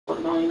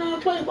Niggas don't even know how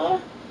to play, boy.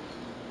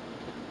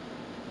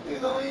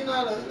 Niggas don't even know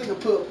how to.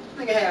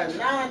 Nigga had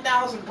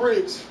 9,000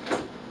 bricks,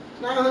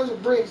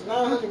 900 bricks,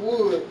 900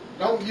 wood.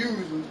 Don't use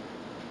them.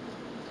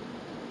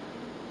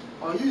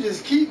 Or you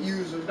just keep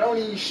using them. Don't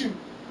even shoot.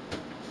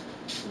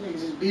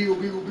 Niggas just build.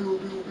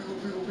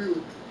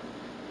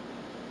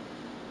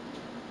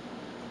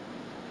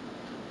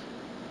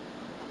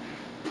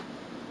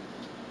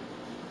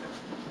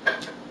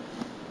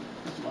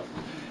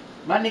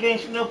 My nigga ain't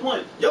shooting no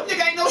point. Your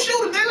nigga ain't no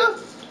shooter, nigga.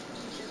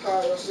 You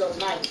call yourself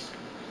nice.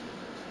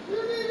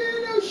 Your nigga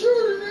ain't no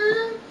shooter,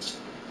 nigga.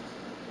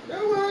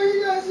 That's why he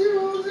got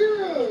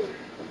 0-0.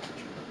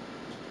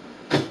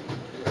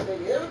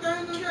 Nigga,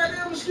 everything's a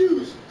goddamn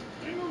excuse.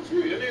 Ain't no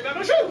excuse. That nigga not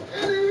no shooter.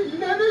 You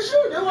not no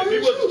shooter. That's why if he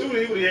was a shooter,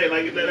 he would have had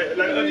like that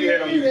nigga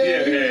had on you.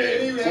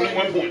 Yeah, had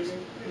 21 points.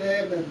 He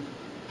had nothing.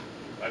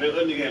 Like that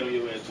other nigga had on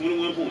your ass,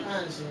 21 points. I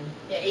understand.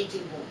 Yeah,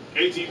 18 points.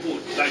 18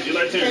 points. Like you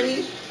like 10. And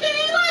he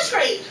lost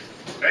straight.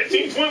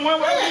 18, 21,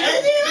 what? Yeah,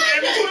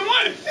 18,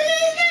 21.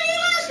 He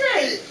lost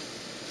straight.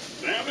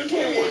 Damn, been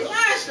 21.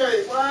 Lost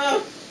straight, boy.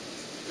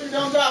 If you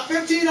don't drop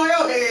 15 on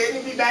your head,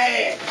 it'd be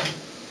bad.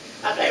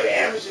 I play with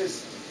amateurs.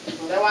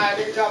 So that's why I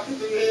didn't drop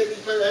 15 on your head, you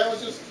play with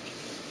amateurs.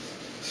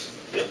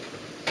 Yep.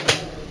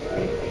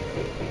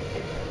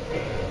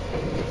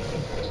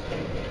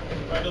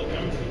 I know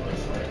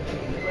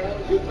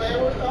amateurs. You play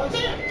with all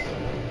champs.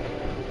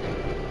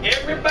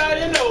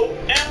 Everybody know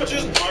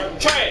amateurs are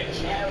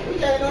trash. Yeah, we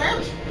can't know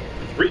amateurs.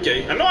 Rick,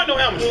 I know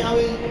amateurs. I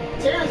mean,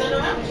 Terrence ain't no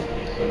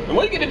amateurs. And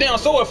where you get the damn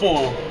sword for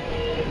him?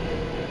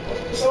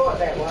 Sword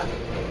that, boy.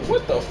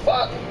 What the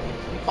fuck?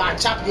 If I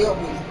chop you up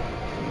with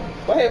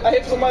it. I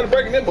hate for somebody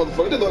breaking that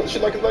motherfucker. This look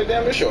shit like it's like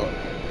damn this sharp.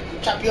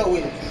 Chop you up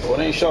with it. Oh, it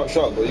ain't sharp,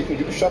 but you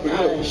can sharp it It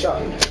up. ain't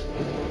sharp.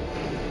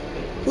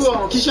 Who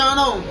on? Keyshawn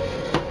on.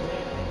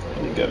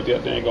 You got a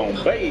goddamn going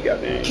bang,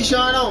 goddamn.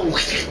 Keyshawn on.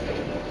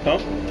 Huh?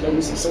 Let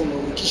me see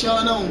solo.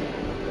 Keyshawn on.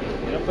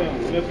 Yeah, I'm playing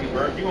with nephew,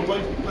 bro. You gonna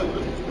play with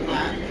him?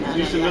 Nah,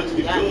 You should let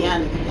the y'all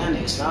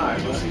niggas sorry,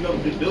 bro. You see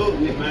nothing to do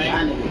with it,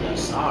 man. Y'all niggas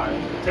sorry.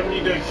 Tell me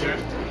you done, shit.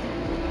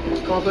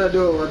 Come on, play a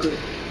duo right quick.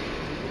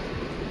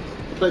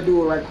 Play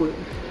duo right quick.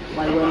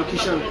 Wait no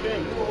Keyshawn.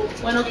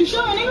 Wait no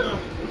Keyshawn, nigga.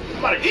 I'm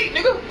about to eat,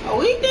 nigga.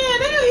 Oh, eat that,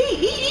 nigga.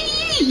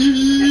 Eat,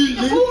 Eat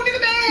the food, nigga,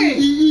 dang.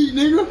 Eat,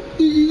 nigga.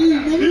 Eat,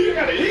 nigga. You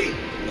gotta eat.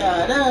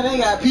 Yeah, now they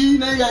got pee,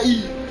 they got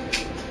eat.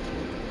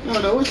 I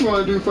don't know, what you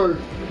want to do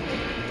first?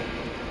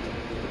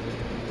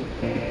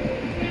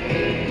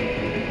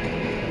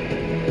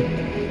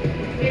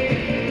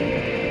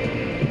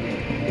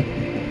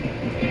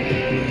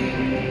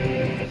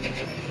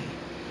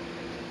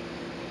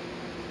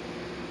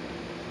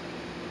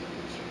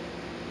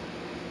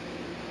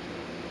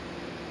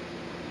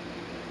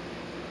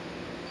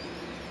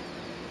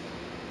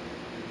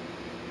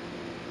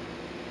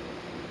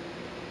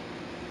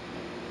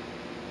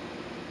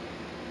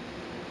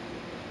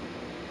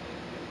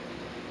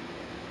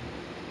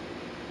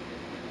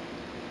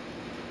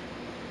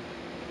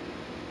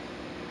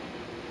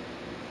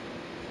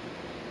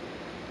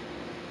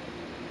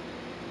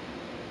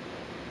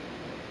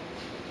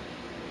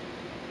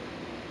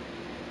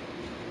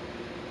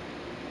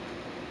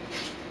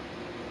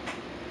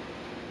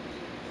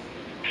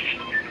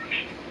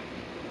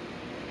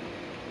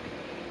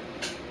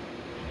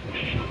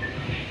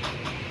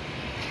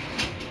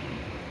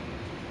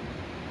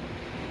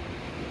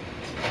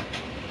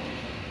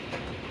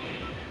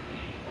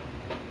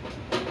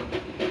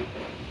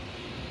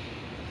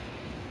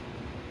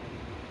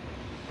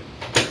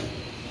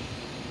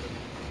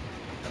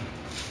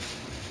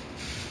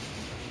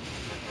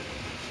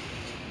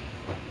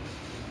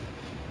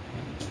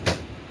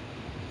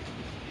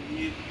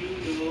 If you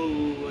know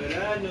what I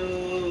know.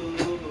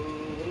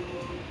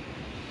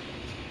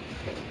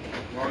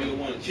 Mario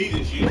wanna cheat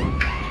and shit. Hey,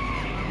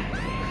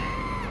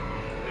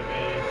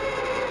 man.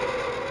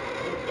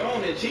 Go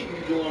on that cheating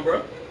you doing,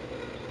 bro.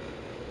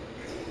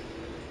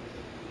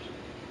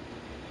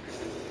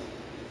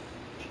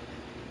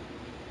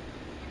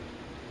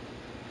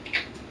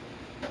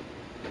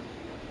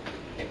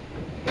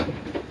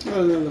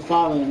 Other than the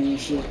following and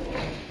shit.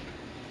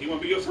 He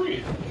wanna be your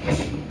friend.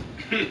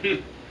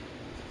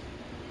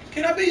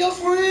 Can I be your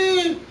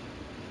friend?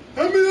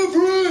 I'll be your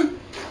friend.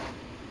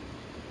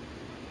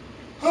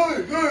 Hey,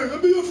 I'll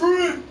be your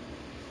friend.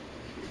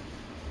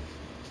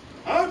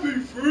 I'll be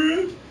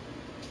friend.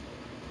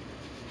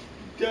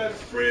 Got a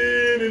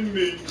friend in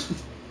me.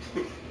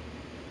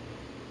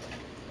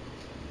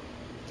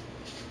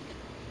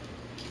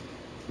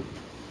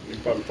 You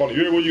probably funny.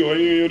 You hear where you go?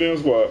 You in your damn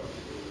squad.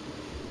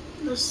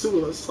 Let's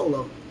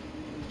solo.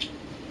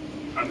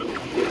 I know.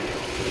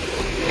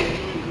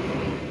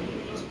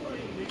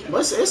 But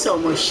it's so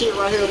much shit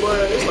right here, boy.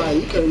 It's like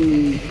you can't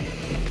even.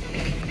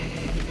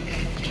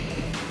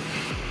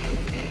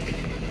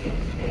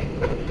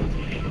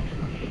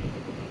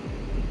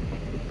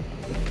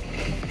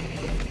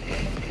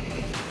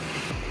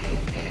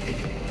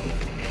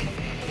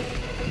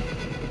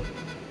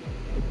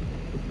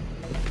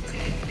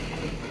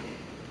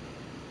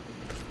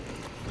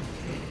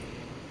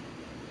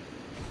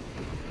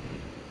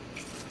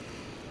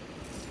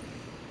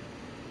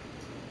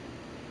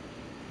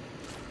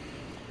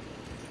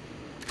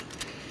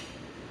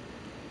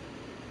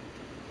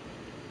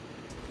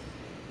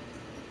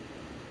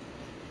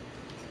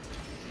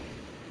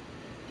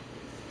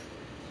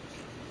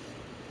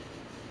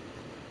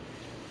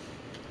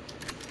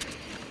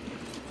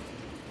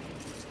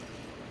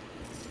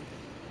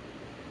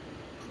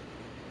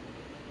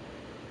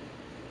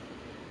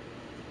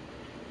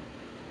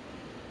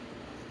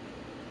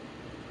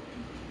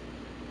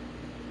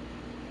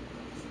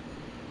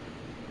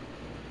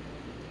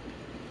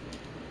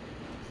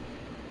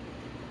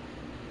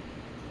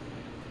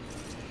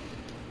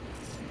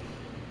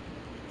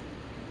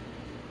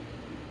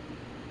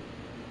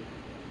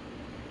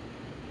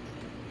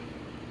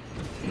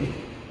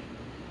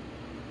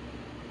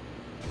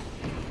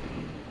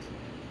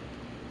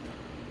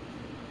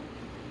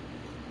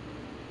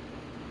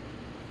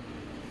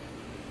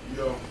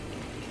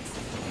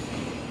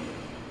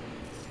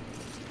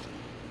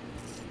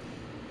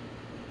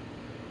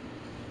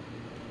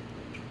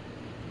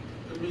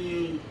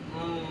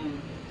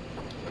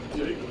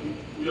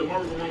 Yeah,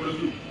 Marvin going over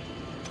this.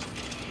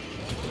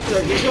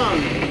 Yeah, get on.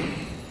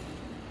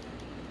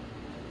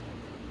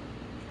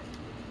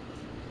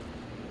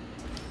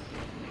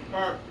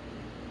 Alright.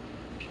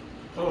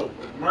 Oh,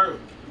 Mario's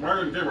in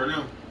the gym right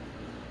now.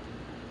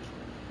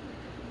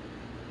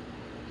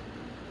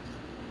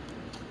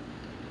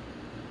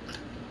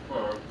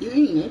 You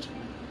eating it?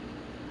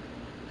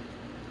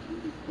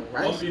 I'm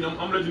gonna let you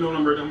know when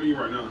I'm ready. I'm eating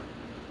right now.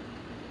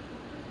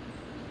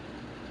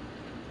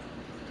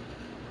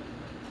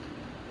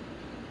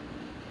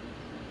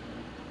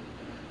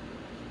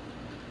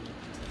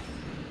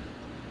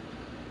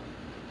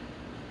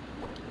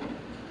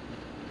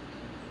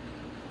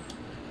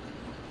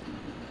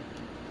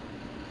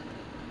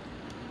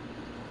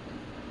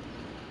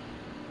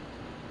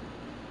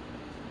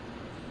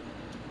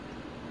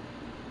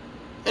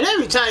 And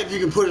every time you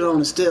can put it on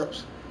the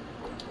steps.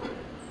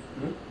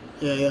 Hmm?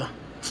 Yeah.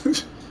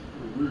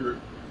 Weird.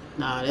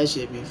 Nah, that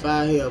shit be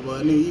fire here,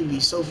 boy. Nigga, you be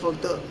so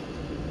fucked up.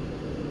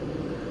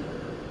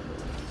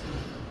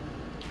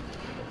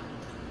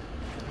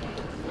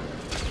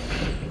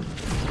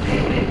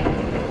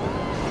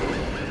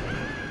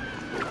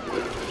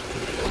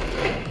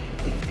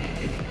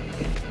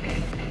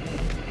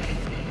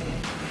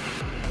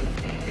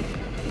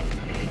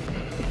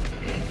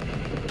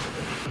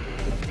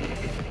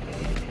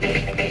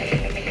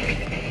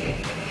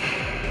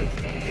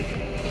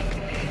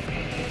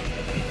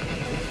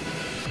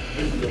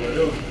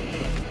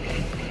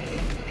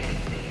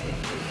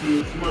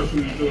 Somebody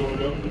shoot each other over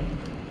there.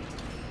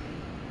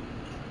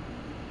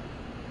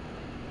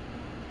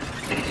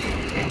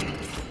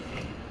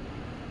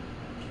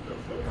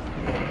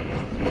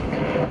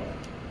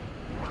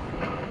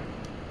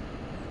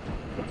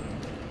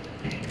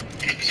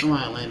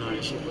 Somebody land on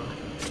that shit, bro.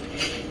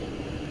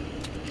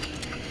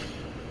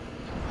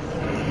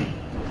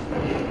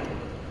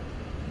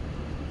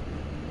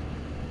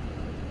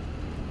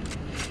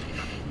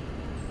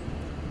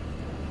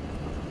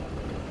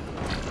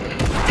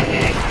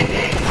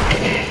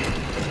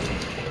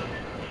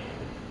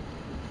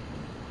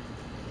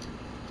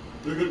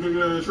 Look at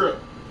the trap.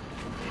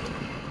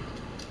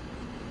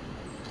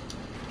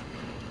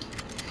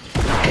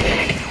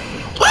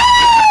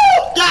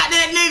 Got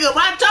that nigga.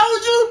 I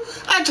told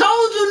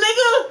you,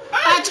 nigga.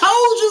 I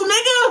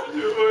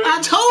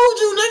told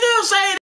you, nigga. Say